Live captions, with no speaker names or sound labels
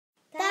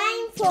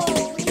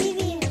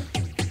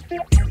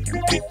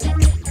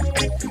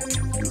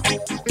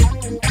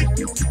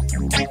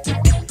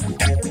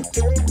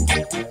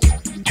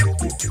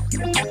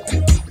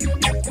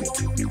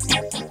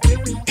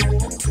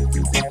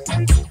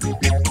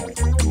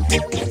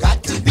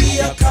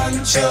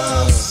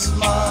Conscious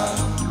man,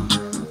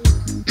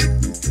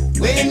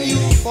 when you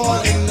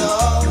fall in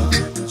love,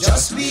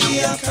 just be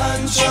a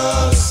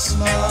conscious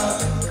man.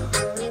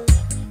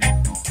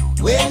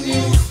 When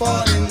you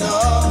fall in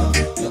love,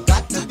 you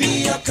got to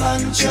be a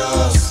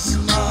conscious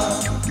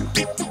man.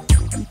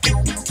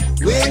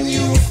 When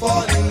you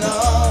fall in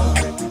love,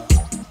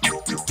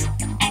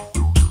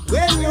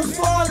 when you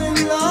fall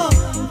in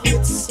love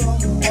with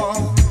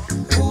someone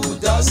who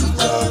doesn't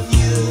love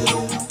you,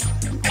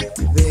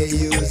 they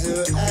use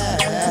you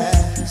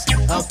as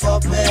a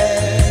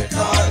puppet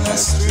on a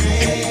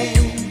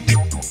string.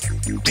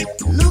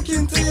 Look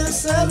into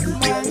yourself,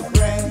 my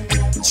friend.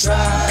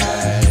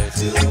 Try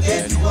to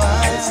get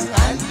wise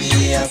and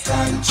be a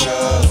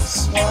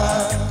conscious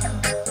one.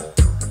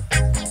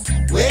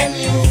 When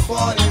you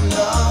fall in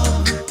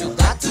love, you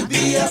got to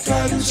be a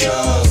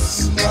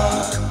conscious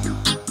one.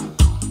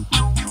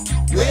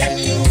 When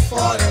you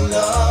fall in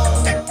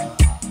love,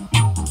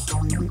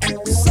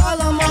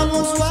 Solomon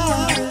was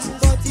wise,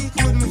 but he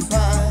couldn't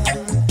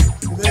find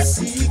the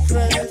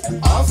secret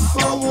of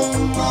a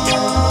woman.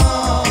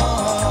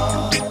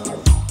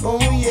 Oh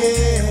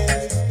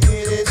yes,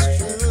 it is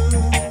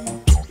true.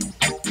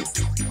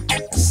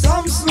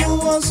 Samson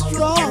was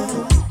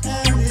strong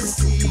and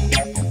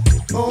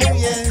deceived. Oh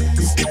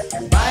yes,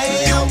 by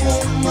a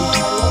woman.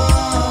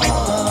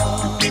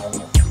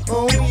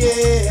 Oh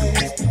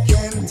yes,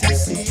 can't you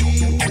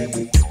see?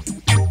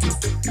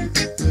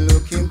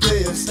 Look into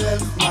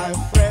yourself, my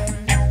friend.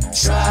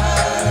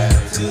 Try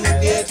to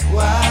get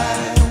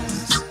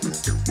wise.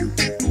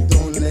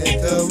 Don't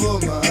let a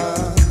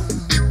woman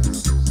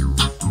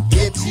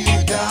get you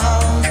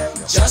down.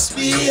 Just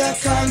be a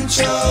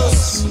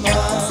conscious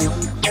man.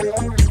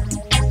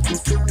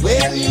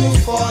 When you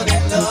fall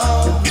in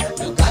love,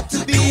 you got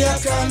to be a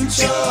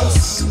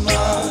conscious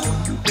man.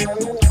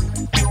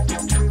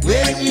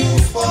 When you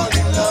fall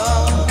in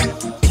love,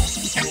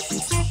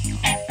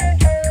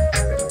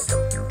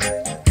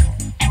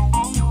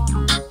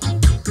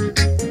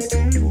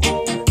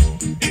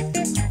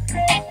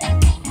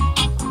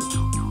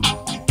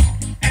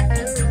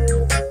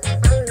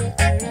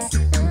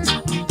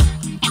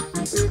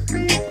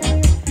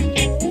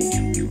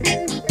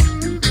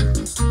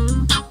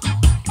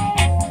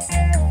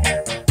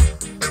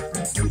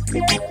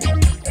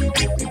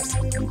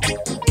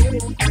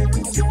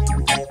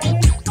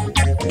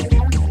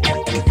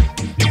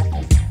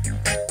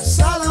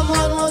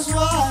 Solomon was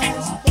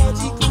wise, but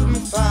he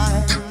couldn't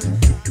find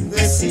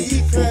the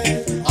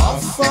secret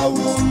of a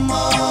woman.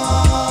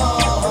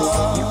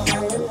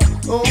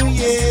 Oh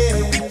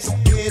yes,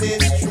 it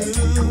is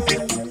true.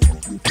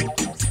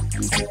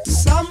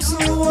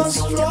 Samson was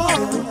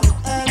strong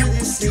and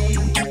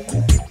deceived.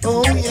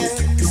 Oh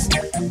yes,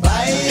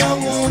 by a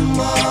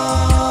woman.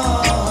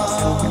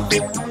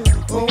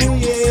 Oh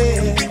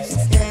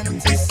yes,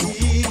 can't you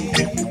see?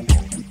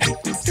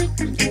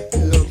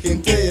 Look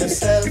into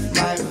yourself,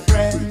 my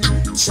friend.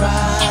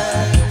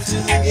 Try to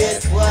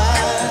get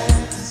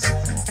wise.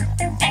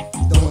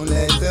 Don't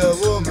let a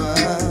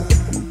woman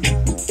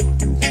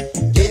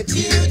get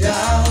you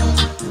down.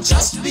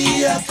 Just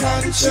be a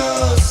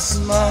conscious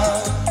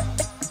man.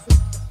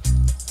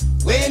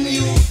 When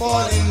you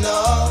fall in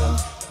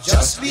love,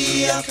 just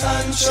be a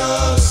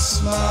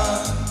conscious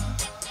man.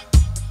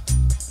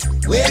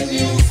 When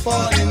you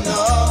fall in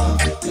love,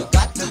 you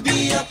got to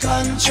be a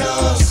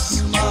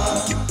conscious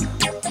man.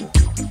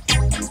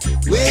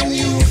 When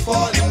you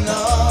fall in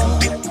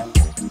love,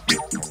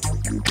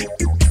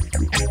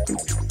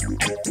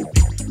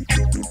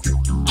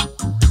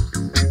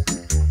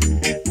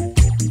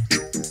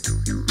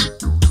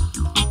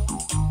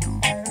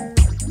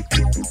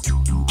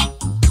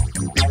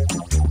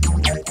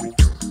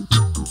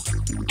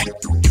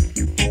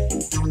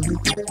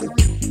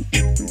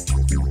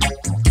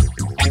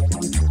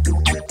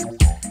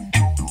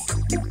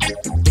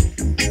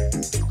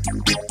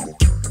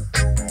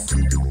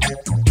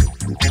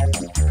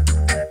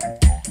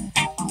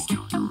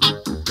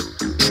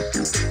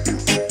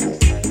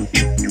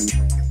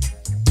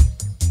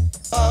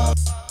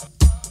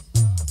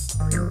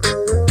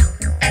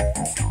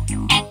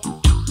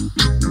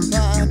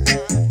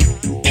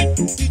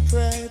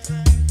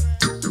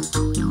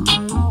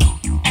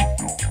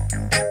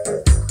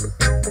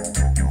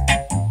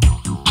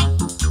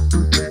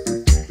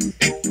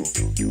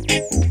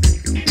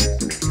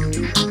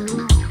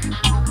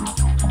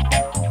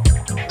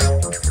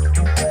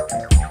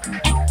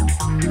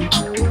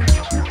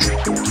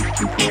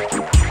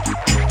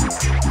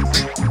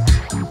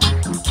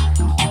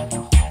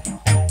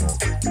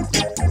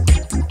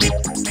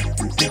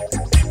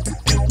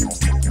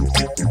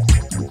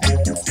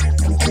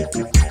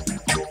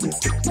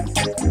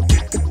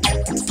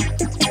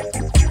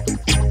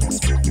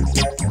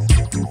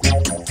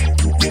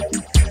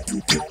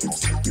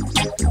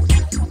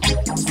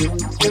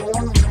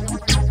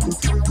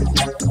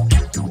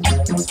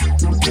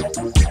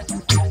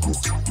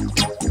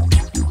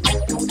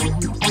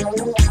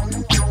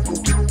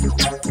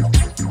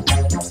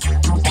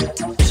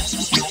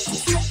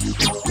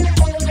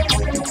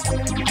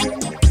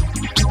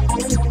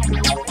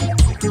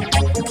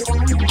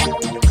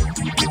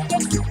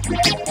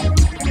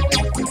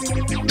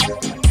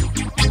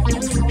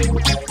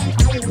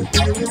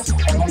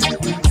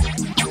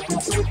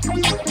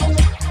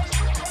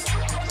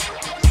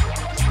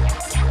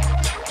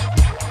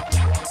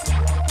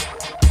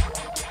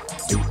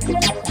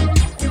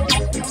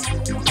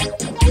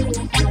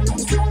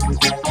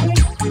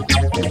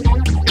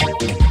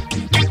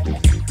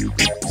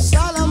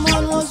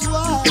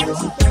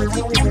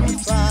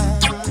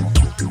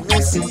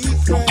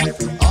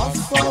 secret of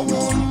a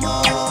woman.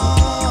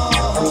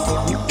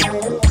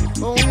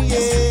 Oh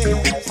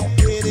yes,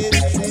 it is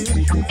true.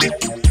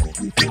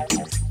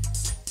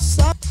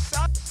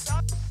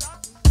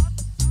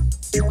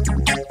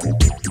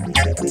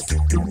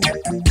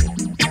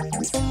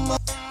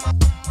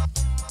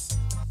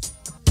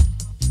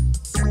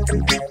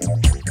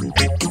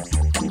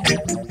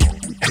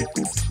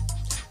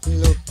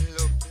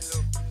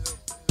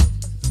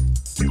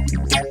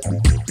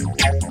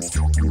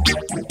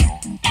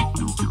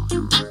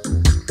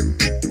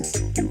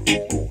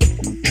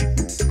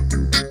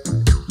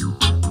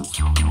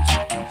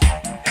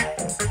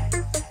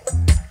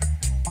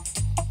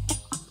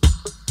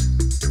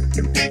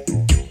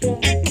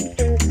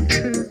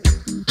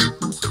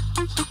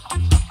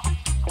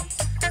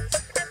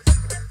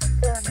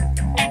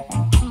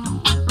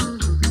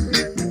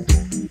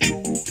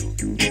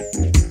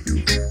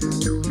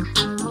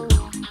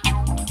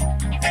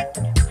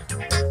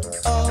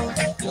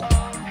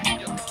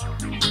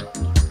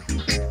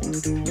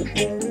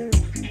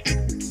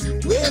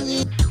 When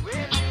you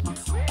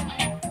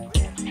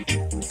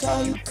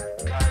come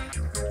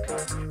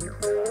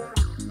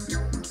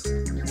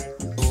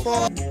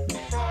for